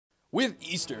With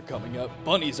Easter coming up,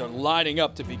 bunnies are lining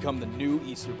up to become the new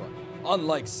Easter Bunny.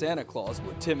 Unlike Santa Claus,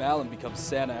 where Tim Allen becomes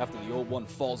Santa after the old one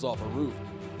falls off a roof,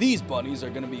 these bunnies are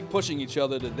going to be pushing each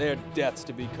other to their deaths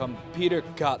to become Peter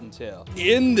Cottontail.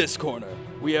 In this corner,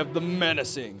 we have the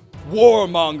menacing,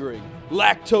 warmongering,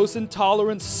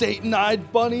 lactose-intolerant,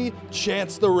 Satan-eyed bunny,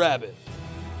 Chance the Rabbit.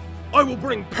 I will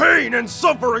bring pain and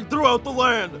suffering throughout the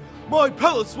land. My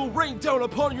pellets will rain down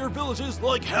upon your villages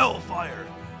like hellfire.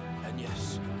 And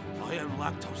yes, I am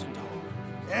lactose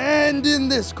intolerant. And in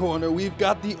this corner, we've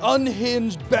got the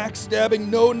unhinged, backstabbing,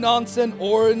 no-nonsense,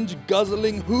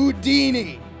 orange-guzzling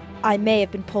Houdini. I may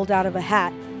have been pulled out of a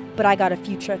hat, but I got a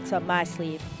few tricks up my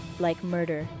sleeve, like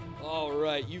murder. All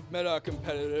right, you've met our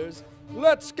competitors.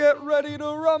 Let's get ready to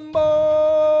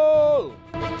rumble!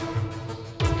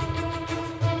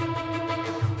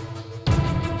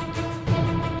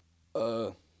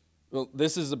 Well,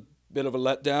 this is a bit of a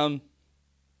letdown.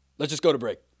 Let's just go to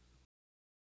break.